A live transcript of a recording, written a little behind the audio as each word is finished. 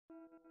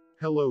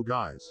Hello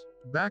guys.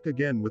 Back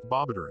again with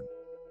Bobadron.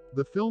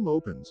 The film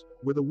opens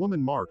with a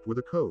woman marked with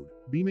a code,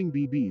 beaming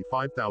BB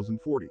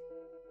 5040.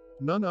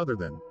 None other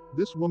than,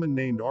 this woman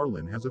named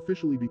Arlen has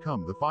officially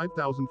become the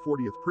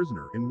 5040th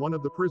prisoner in one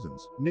of the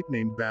prisons,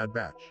 nicknamed Bad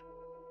Batch.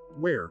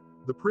 Where,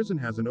 the prison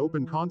has an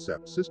open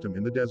concept system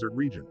in the desert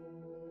region.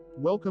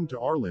 Welcome to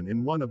Arlen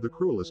in one of the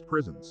cruelest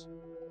prisons.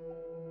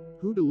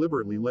 Who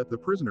deliberately let the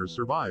prisoners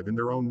survive in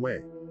their own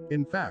way.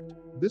 In fact,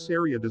 this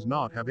area does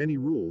not have any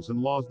rules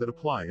and laws that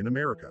apply in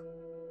America.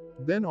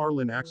 Then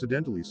Arlen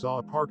accidentally saw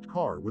a parked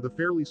car with a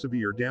fairly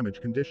severe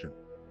damage condition.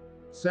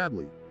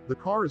 Sadly, the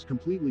car is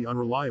completely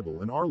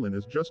unreliable and Arlen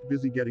is just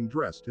busy getting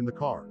dressed in the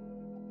car.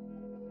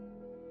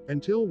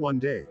 Until one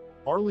day,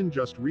 Arlen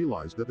just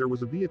realized that there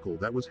was a vehicle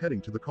that was heading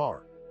to the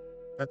car.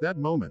 At that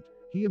moment,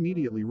 he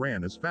immediately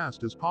ran as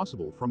fast as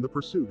possible from the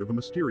pursuit of a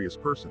mysterious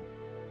person.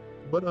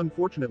 But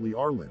unfortunately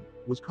Arlen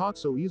was caught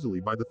so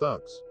easily by the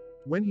thugs.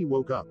 When he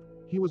woke up,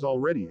 he was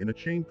already in a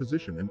chained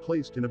position and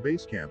placed in a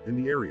base camp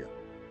in the area.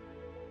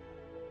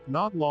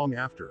 Not long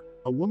after,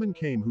 a woman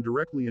came who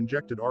directly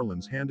injected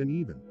Arlen's hand, and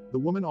even, the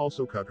woman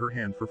also cut her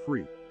hand for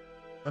free.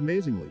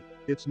 Amazingly,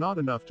 it's not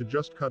enough to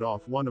just cut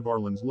off one of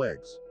Arlen's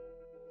legs.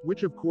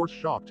 Which of course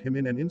shocked him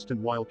in an instant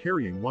while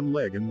carrying one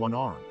leg and one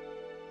arm.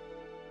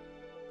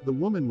 The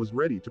woman was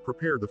ready to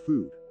prepare the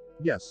food.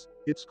 Yes,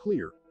 it's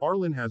clear,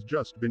 Arlen has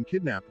just been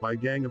kidnapped by a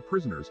gang of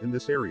prisoners in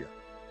this area.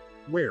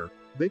 Where,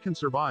 they can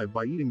survive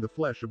by eating the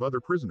flesh of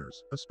other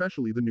prisoners,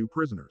 especially the new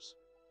prisoners.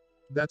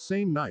 That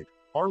same night,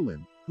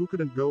 Arlen, who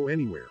couldn't go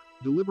anywhere,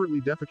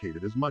 deliberately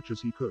defecated as much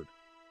as he could.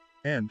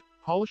 And,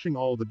 polishing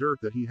all the dirt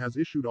that he has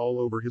issued all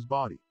over his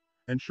body.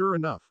 And sure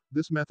enough,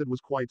 this method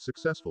was quite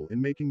successful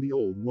in making the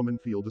old woman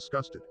feel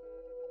disgusted.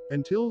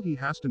 Until he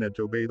hastened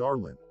to bathe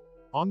Arlen.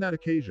 On that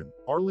occasion,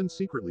 Arlen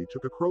secretly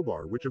took a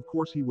crowbar which of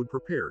course he would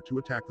prepare to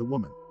attack the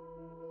woman.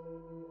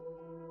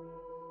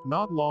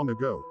 Not long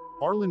ago,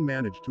 Arlen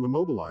managed to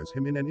immobilize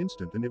him in an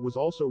instant, and it was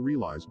also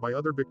realized by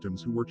other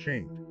victims who were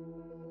chained.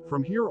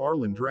 From here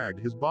Arlen dragged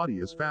his body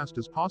as fast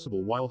as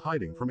possible while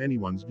hiding from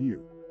anyone's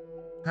view.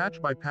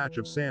 Patch by patch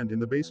of sand in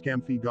the base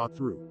camp he got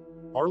through.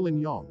 Arlen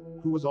Young,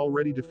 who was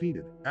already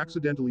defeated,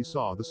 accidentally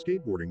saw the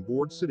skateboarding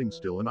board sitting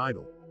still and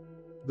idle.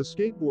 The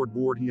skateboard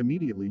board he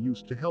immediately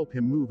used to help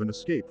him move and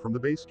escape from the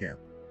base camp.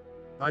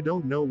 I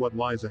don't know what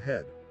lies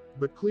ahead.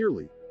 But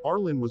clearly,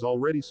 Arlen was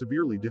already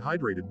severely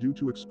dehydrated due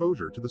to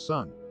exposure to the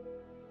sun.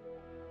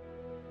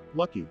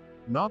 Lucky,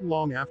 not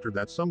long after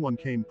that someone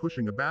came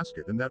pushing a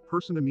basket, and that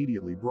person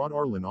immediately brought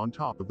Arlen on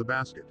top of the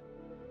basket.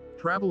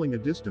 Traveling a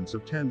distance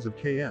of tens of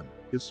km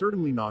is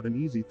certainly not an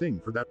easy thing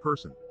for that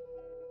person.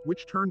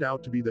 Which turned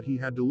out to be that he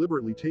had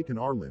deliberately taken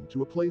Arlen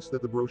to a place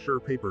that the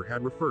brochure paper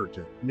had referred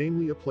to,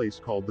 namely a place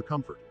called the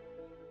Comfort.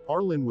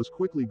 Arlen was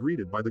quickly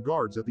greeted by the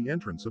guards at the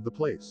entrance of the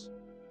place.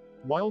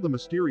 While the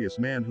mysterious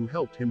man who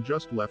helped him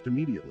just left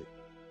immediately.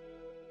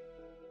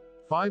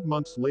 5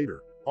 months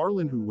later,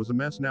 Arlen, who was a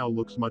mess, now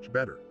looks much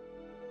better.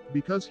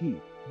 Because he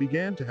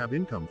began to have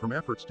income from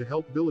efforts to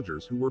help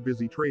villagers who were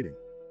busy trading.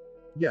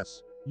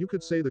 Yes, you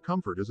could say the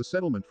Comfort is a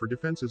settlement for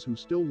defenses who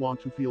still want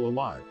to feel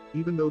alive,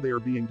 even though they are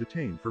being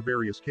detained for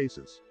various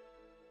cases.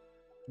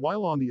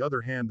 While on the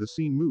other hand the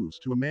scene moves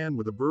to a man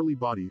with a burly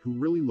body who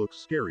really looks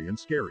scary and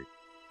scary.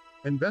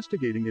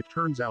 Investigating, it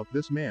turns out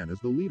this man is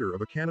the leader of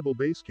a cannibal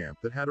base camp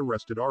that had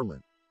arrested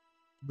Arlen.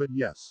 But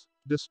yes,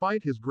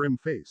 despite his grim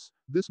face,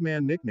 this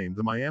man nicknamed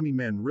the Miami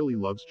Men really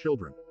loves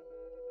children.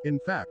 In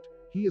fact,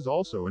 he is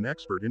also an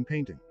expert in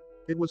painting.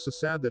 It was so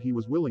sad that he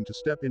was willing to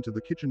step into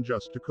the kitchen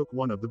just to cook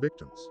one of the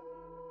victims.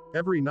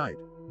 Every night,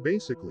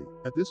 basically,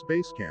 at this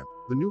base camp,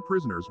 the new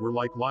prisoners were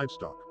like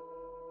livestock.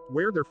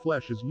 Where their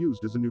flesh is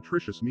used as a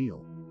nutritious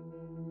meal.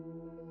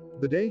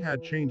 The day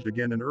had changed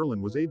again, and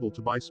Arlen was able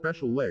to buy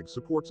special leg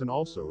supports and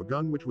also a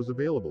gun which was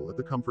available at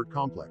the Comfort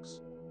complex.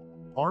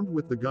 Armed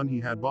with the gun he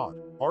had bought,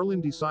 Arlen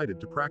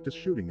decided to practice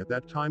shooting at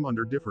that time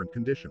under different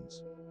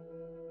conditions.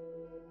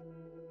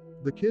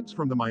 The kids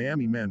from the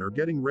Miami Men are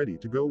getting ready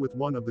to go with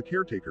one of the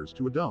caretakers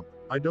to a dump.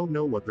 I don't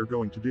know what they're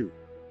going to do.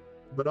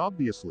 But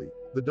obviously,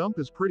 the dump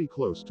is pretty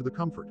close to the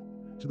Comfort.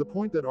 To the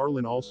point that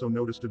Arlen also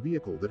noticed a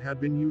vehicle that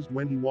had been used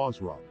when he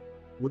was robbed.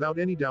 Without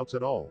any doubts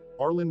at all,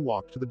 Arlen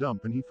walked to the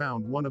dump and he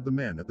found one of the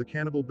men at the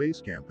cannibal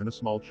base camp and a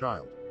small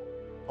child.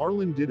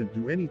 Arlen didn't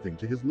do anything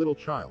to his little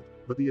child,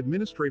 but the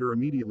administrator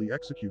immediately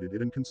executed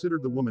it and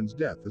considered the woman's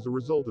death as a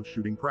result of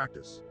shooting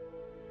practice.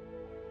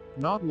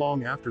 Not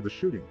long after the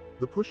shooting,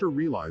 the pusher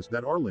realized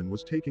that Arlen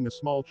was taking a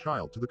small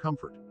child to the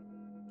Comfort.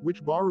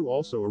 Which Baru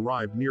also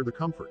arrived near the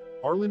Comfort.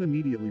 Arlen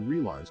immediately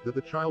realized that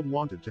the child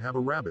wanted to have a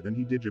rabbit and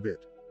he did give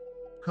it.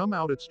 Come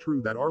out, it's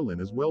true that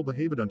Arlen is well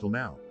behaved until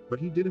now, but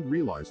he didn't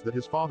realize that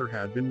his father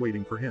had been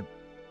waiting for him.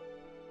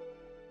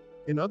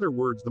 In other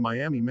words, the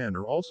Miami Men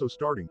are also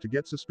starting to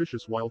get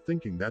suspicious while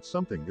thinking that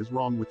something is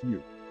wrong with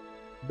you.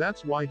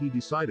 That's why he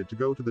decided to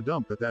go to the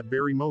dump at that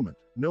very moment,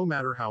 no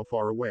matter how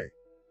far away.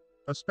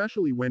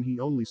 Especially when he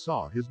only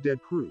saw his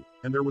dead crew,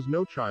 and there was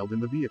no child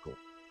in the vehicle.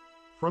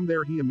 From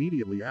there he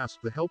immediately asked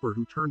the helper,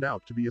 who turned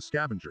out to be a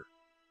scavenger.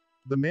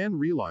 The man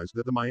realized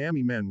that the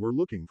Miami Men were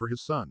looking for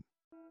his son.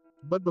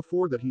 But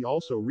before that he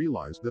also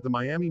realized that the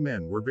Miami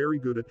men were very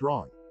good at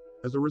drawing.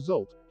 As a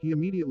result, he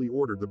immediately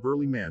ordered the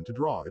burly man to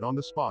draw it on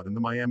the spot and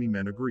the Miami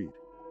men agreed.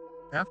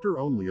 After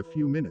only a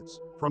few minutes,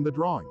 from the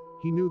drawing,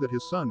 he knew that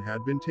his son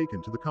had been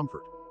taken to the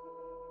comfort.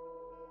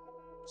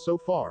 So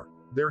far,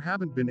 there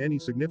haven't been any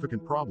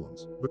significant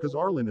problems, because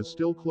Arlen is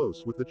still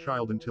close with the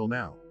child until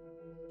now.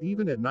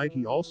 Even at night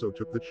he also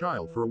took the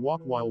child for a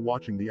walk while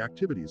watching the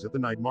activities at the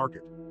night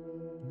market.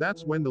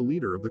 That's when the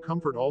leader of the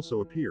comfort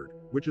also appeared,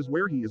 which is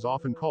where he is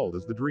often called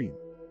as the Dream.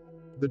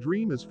 The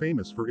Dream is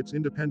famous for its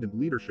independent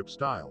leadership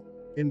style.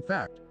 In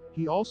fact,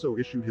 he also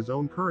issued his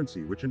own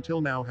currency which until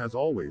now has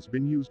always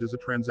been used as a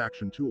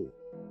transaction tool.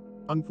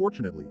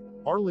 Unfortunately,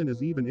 Arlen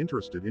is even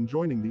interested in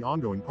joining the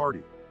ongoing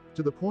party.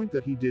 To the point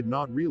that he did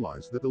not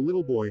realize that the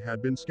little boy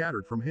had been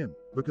scattered from him,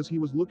 because he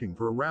was looking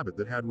for a rabbit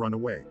that had run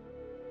away.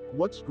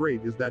 What's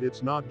great is that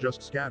it's not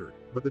just scattered,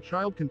 but the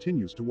child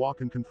continues to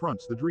walk and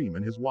confronts the Dream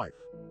and his wife.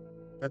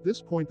 At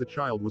this point the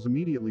child was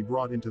immediately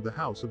brought into the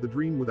house of the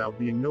Dream without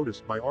being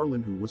noticed by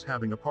Arlen who was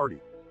having a party.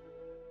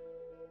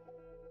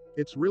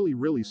 It's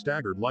really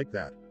staggered like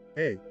that.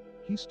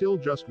 He still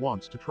just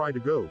wants to try to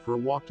go for a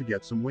walk to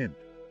get some wind.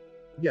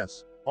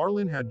 Yes,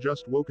 Arlen had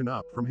just woken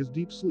up from his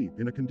deep sleep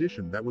in a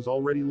condition that was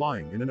already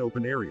lying in an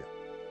open area.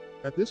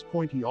 At this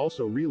point he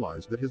also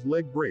realized that his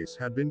leg brace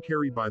had been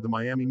carried by the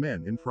Miami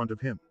men in front of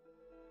him.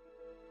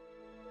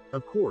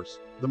 Of course,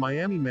 the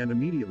Miami men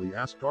immediately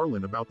asked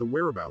Arlen about the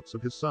whereabouts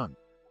of his son.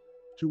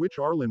 To which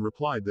Arlen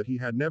replied that he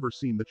had never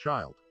seen the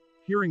child.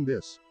 Hearing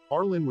this,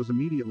 Arlen was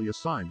immediately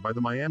assigned by the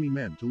Miami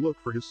men to look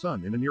for his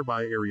son in a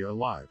nearby area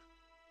alive.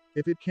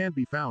 If it can't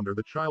be found or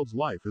the child's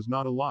life is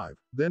not alive,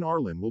 then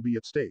Arlen will be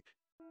at stake.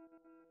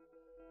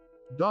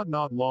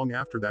 Not long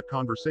after that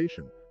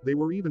conversation, they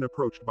were even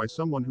approached by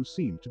someone who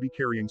seemed to be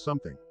carrying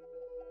something.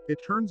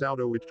 It turns out,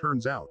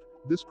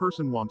 this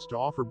person wants to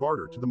offer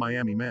barter to the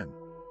Miami men.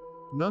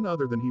 None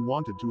other than he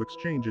wanted to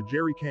exchange a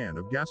jerry can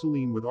of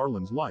gasoline with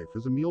Arlen's life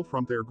as a meal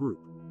from their group.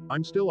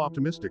 I'm still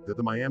optimistic that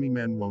the Miami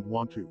men won't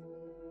want to.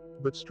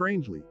 But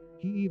strangely,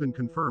 he even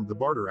confirmed the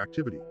barter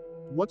activity.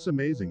 What's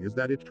amazing is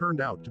that it turned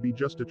out to be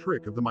just a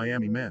trick of the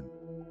Miami men.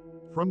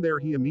 From there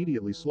he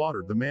immediately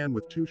slaughtered the man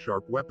with 2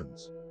 sharp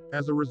weapons.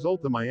 As a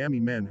result the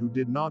Miami men who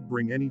did not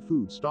bring any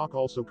food stock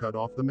also cut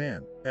off the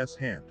man's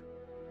hand.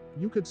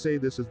 You could say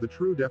this is the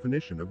true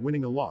definition of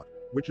winning a lot,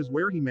 which is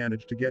where he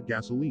managed to get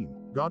gasoline,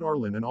 got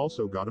Arlen and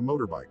also got a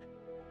motorbike.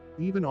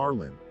 Even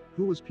Arlen,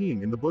 who was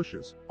peeing in the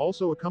bushes,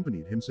 also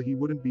accompanied him so he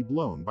wouldn't be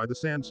blown by the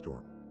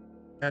sandstorm.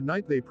 At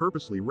night they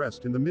purposely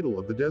rest in the middle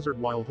of the desert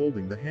while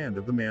holding the hand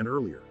of the man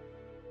earlier.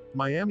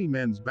 Miami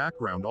men's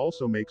background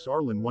also makes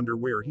Arlen wonder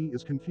where he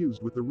is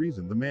confused with the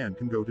reason the man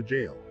can go to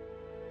jail.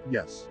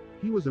 Yes,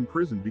 he was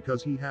imprisoned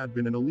because he had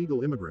been an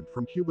illegal immigrant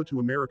from Cuba to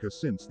America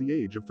since the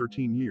age of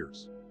 13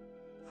 years.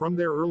 From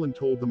there Arlen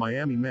told the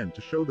Miami men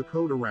to show the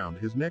code around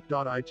his neck.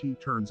 It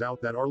turns out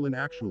that Arlen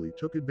actually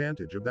took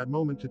advantage of that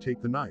moment to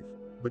take the knife.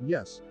 But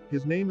yes,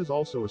 his name is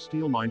also a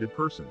steel-minded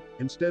person,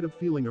 instead of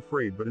feeling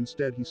afraid but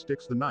instead he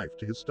sticks the knife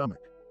to his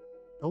stomach.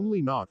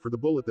 Only not for the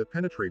bullet that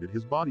penetrated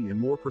his body and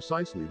more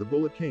precisely the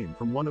bullet came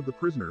from one of the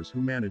prisoners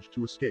who managed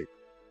to escape.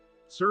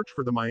 Search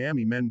for the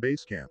Miami men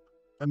base camp.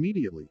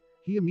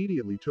 He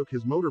immediately took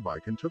his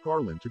motorbike and took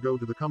Arlen to go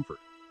to the comfort.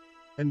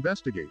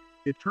 Investigate.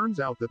 It turns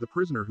out that the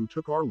prisoner who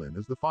took Arlen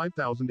is the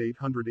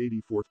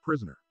 5,884th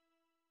prisoner.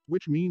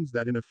 Which means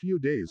that in a few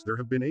days there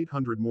have been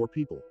 800 more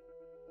people.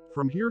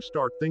 From here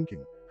start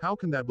thinking, how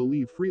can that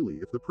believe freely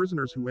if the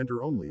prisoners who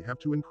enter only have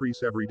to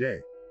increase every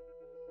day?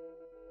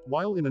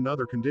 While in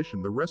another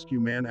condition the rescue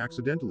man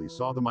accidentally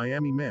saw the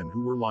Miami men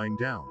who were lying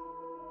down.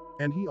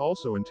 And he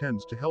also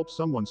intends to help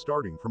someone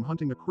starting from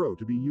hunting a crow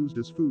to be used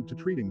as food to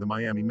treating the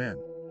Miami men.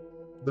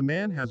 The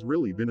man has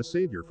really been a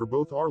savior for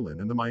both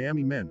Arlen and the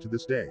Miami men to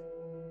this day.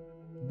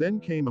 Then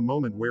came a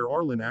moment where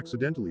Arlen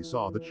accidentally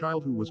saw the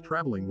child who was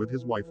traveling with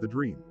his wife the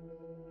Dream.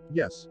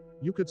 Yes,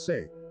 you could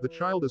say, the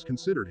child is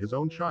considered his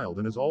own child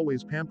and is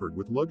always pampered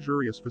with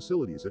luxurious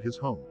facilities at his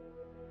home.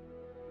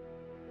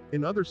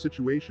 In other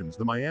situations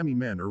the Miami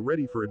men are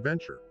ready for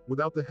adventure,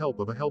 without the help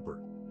of a helper.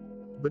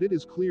 But it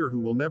is clear who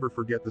will never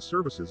forget the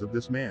services of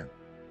this man.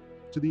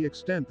 To the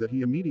extent that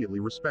he immediately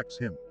respects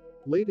him.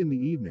 Late in the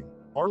evening,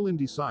 Arlen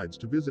decides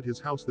to visit his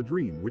house the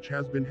Dream, which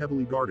has been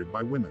heavily guarded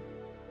by women.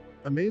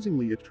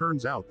 Amazingly it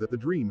turns out that the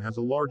Dream has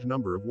a large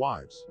number of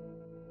wives.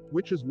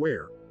 Which is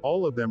where,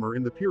 all of them are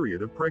in the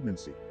period of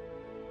pregnancy.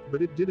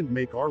 But it didn't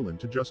make Arlen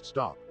to just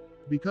stop.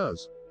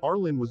 Because,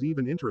 Arlen was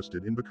even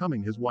interested in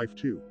becoming his wife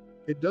too.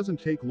 It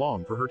doesn't take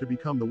long for her to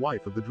become the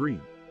wife of the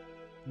Dream.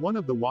 One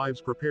of the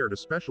wives prepared a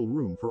special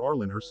room for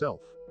Arlen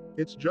herself.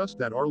 It's just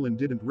that Arlen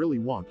didn't really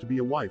want to be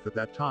a wife at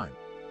that time.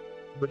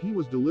 But he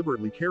was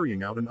deliberately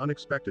carrying out an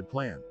unexpected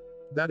plan.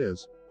 That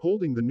is,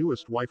 holding the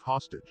newest wife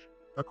hostage.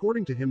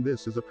 According to him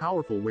this is a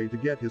powerful way to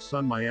get his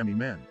son Miami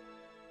men.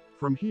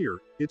 From here,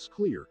 it's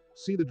clear,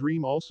 see the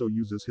Dream also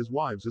uses his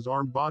wives as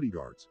armed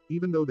bodyguards,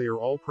 even though they are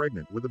all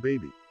pregnant with a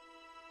baby.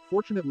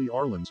 Fortunately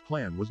Arlen's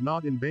plan was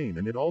not in vain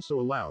and it also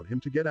allowed him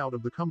to get out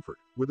of the comfort,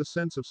 with a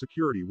sense of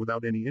security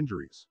without any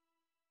injuries.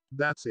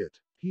 That's it.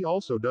 He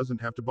also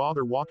doesn't have to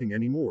bother walking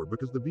anymore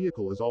because the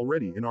vehicle is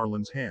already in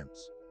Arlen's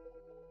hands.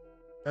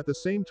 At the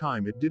same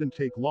time, it didn't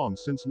take long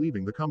since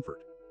leaving the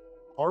comfort.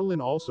 Arlen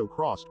also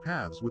crossed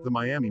paths with the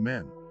Miami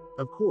men.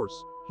 Of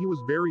course, he was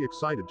very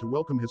excited to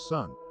welcome his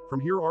son. From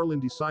here, Arlen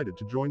decided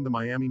to join the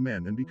Miami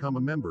men and become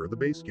a member of the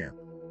base camp.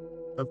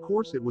 Of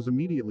course, it was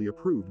immediately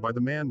approved by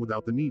the man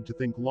without the need to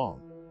think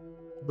long.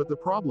 But the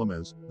problem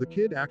is, the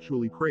kid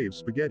actually craves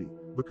spaghetti,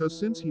 because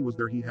since he was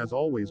there he has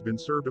always been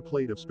served a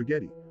plate of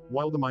spaghetti,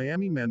 while the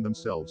Miami men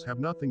themselves have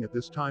nothing at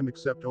this time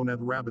except the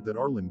rabbit that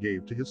Arlen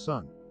gave to his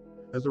son.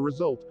 As a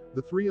result,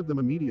 the three of them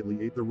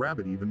immediately ate the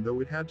rabbit even though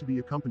it had to be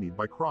accompanied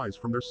by cries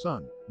from their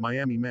son,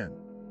 Miami men.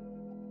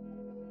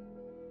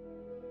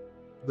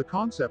 The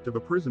concept of a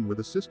prison with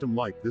a system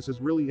like this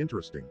is really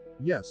interesting,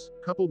 yes,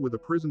 coupled with a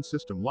prison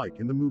system like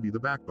in the movie The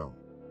Backbone.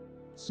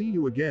 See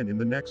you again in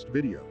the next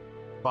video.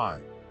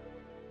 Bye.